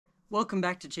Welcome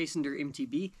back to Chasin' Dirt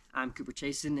MTB. I'm Cooper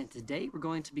Chasin, and today we're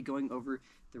going to be going over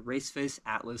the RACEFACE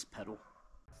Atlas pedal.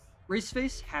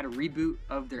 RACEFACE had a reboot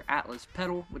of their Atlas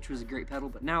pedal, which was a great pedal,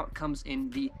 but now it comes in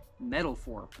the metal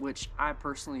form, which I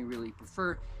personally really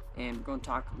prefer, and we're going to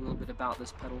talk a little bit about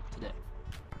this pedal today.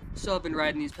 So I've been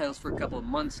riding these pedals for a couple of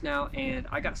months now, and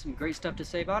I got some great stuff to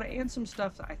say about it, and some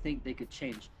stuff that I think they could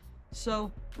change.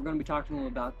 So we're going to be talking a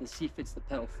little about the See Fits the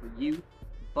pedal for you,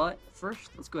 but first,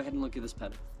 let's go ahead and look at this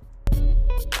pedal.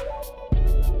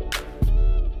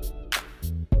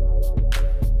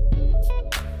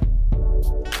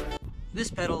 This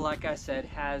pedal, like I said,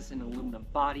 has an aluminum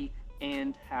body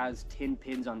and has 10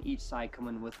 pins on each side,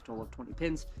 coming with a total of 20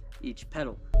 pins each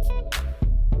pedal.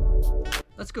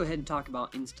 Let's go ahead and talk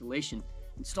about installation.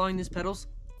 Installing these pedals,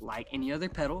 like any other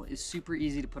pedal, is super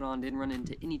easy to put on. Didn't run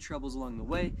into any troubles along the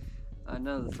way. None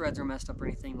of the threads are messed up or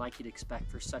anything like you'd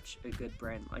expect for such a good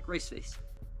brand like RACEFACE.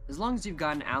 As long as you've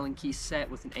got an Allen key set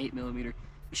with an 8mm, you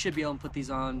should be able to put these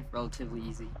on relatively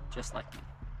easy, just like me.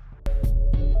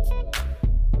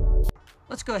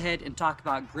 Let's go ahead and talk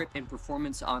about grip and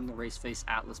performance on the RACEFACE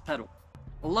Atlas pedal.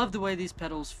 I love the way these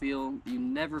pedals feel. You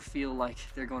never feel like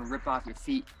they're going to rip off your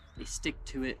feet. They stick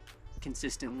to it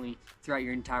consistently throughout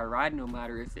your entire ride, no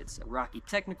matter if it's a rocky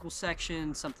technical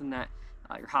section, something that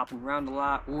you're hopping around a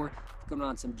lot, or going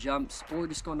on some jumps, or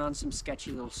just going on some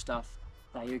sketchy little stuff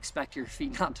that you expect your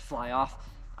feet not to fly off.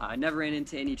 I never ran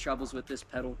into any troubles with this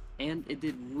pedal, and it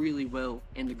did really well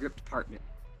in the grip department,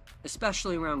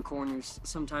 especially around corners.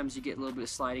 Sometimes you get a little bit of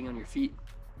sliding on your feet,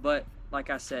 but like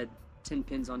I said, 10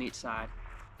 pins on each side.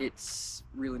 It's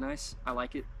really nice. I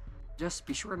like it. Just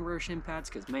be sure and wear shin pads,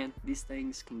 because man, these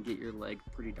things can get your leg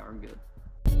pretty darn good.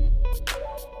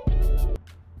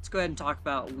 Let's go ahead and talk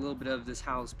about a little bit of this,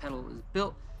 how this pedal is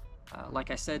built.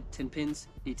 Like I said, 10 pins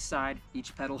each side,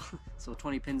 each pedal, so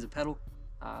 20 pins a pedal,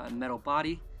 metal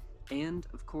body, and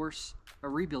of course a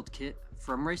rebuild kit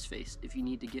from RACEFACE if you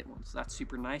need to get one. So that's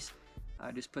super nice.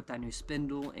 Just put that new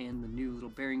spindle and the new little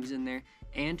bearings in there,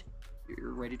 and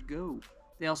you're ready to go.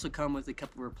 They also come with a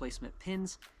couple of replacement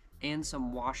pins and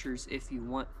some washers if you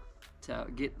want to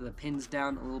get the pins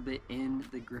down a little bit in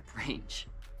the grip range.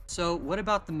 So what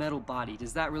about the metal body?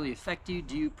 Does that really affect you?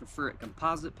 Do you prefer a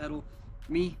composite pedal?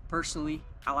 Me, personally,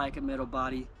 I like a metal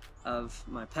body of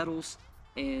my pedals,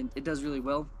 and it does really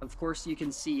well. Of course, you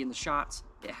can see in the shots,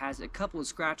 it has a couple of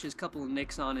scratches, couple of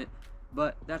nicks on it,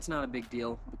 but that's not a big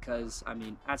deal because, I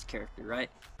mean, that's character, right?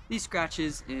 These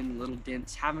scratches and little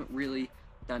dents haven't really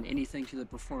done anything to the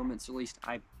performance, or at least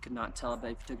I could not tell,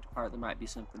 but if you took it apart, there might be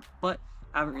something. But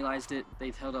I haven't realized it.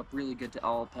 They've held up really good to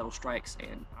all pedal strikes,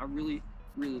 and I really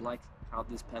like how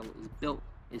this pedal is built.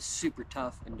 It's super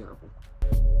tough and durable.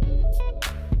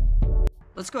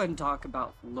 Let's go ahead and talk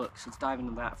about looks. Let's dive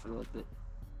into that for a little bit.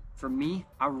 For me,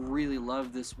 I really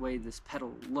love this way this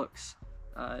pedal looks.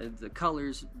 The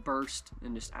colors burst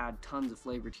and just add tons of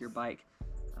flavor to your bike.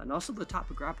 And also the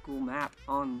topographical map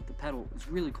on the pedal is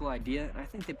a really cool idea, and I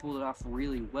think they pulled it off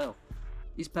really well.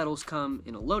 These pedals come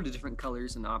in a load of different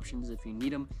colors and options if you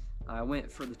need them. I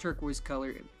went for the turquoise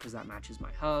color because that matches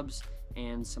my hubs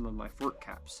and some of my fork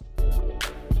caps.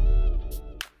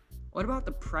 What about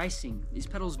the pricing? These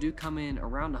pedals do come in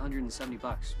around 170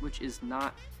 bucks, which is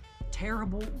not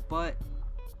terrible, but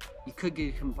you could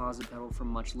get a composite pedal for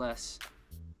much less,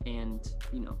 and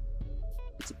you know,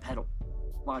 it's a pedal.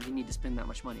 Why do you need to spend that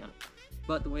much money on it?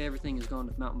 But the way everything is going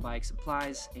with mountain bike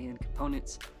supplies and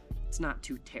components, it's not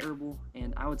too terrible,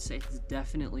 and I would say it's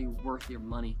definitely worth your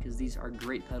money because these are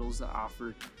great pedals that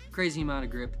offer a crazy amount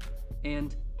of grip,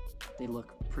 and they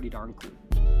look pretty darn cool.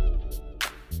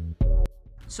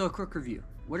 So a quick review.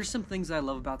 What are some things I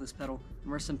love about this pedal,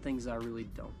 and what are some things I really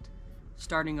don't?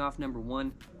 Starting off, number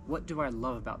one, what do I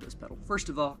love about this pedal? First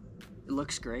of all, it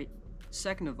looks great.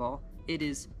 Second of all, it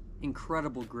is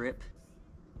incredible grip.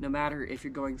 No matter if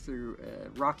you're going through a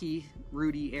rocky,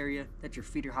 rooty area that your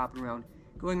feet are hopping around,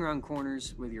 going around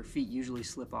corners with your feet usually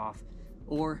slip off,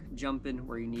 or jumping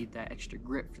where you need that extra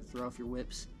grip to throw off your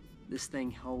whips, this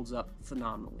thing holds up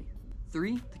phenomenally.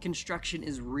 3, the construction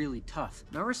is really tough.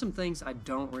 Now, what are some things I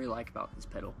don't really like about this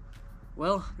pedal?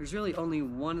 Well, there's really only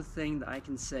one thing that I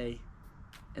can say,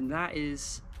 and that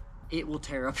is it will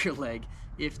tear up your leg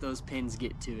if those pins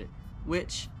get to it,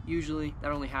 which usually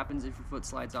that only happens if your foot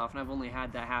slides off, and I've only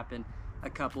had that happen a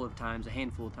couple of times, a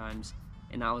handful of times,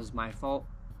 and that was my fault.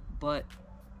 But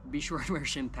be sure to wear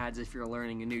shin pads if you're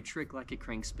learning a new trick like a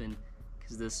crank spin,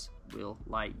 because this will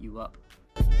light you up.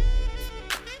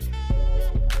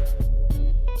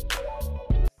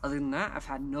 Other than that, I've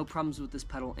had no problems with this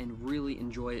pedal and really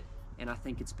enjoy it, and I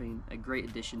think it's been a great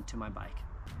addition to my bike.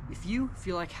 If you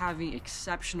feel like having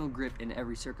exceptional grip in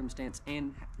every circumstance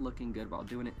and looking good while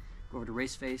doing it, go over to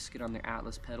RACEFACE, get on their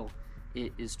Atlas pedal.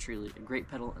 It is truly a great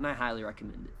pedal, and I highly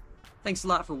recommend it. Thanks a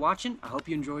lot for watching. I hope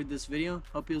you enjoyed this video.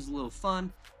 Hope it was a little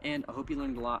fun, and I hope you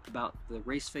learned a lot about the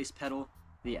RACEFACE pedal,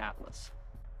 the Atlas.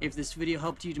 If this video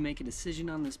helped you to make a decision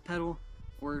on this pedal,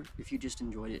 or if you just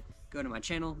enjoyed it, go to my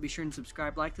channel, be sure and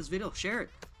subscribe, like this video, share it,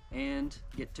 and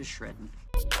get to shredding.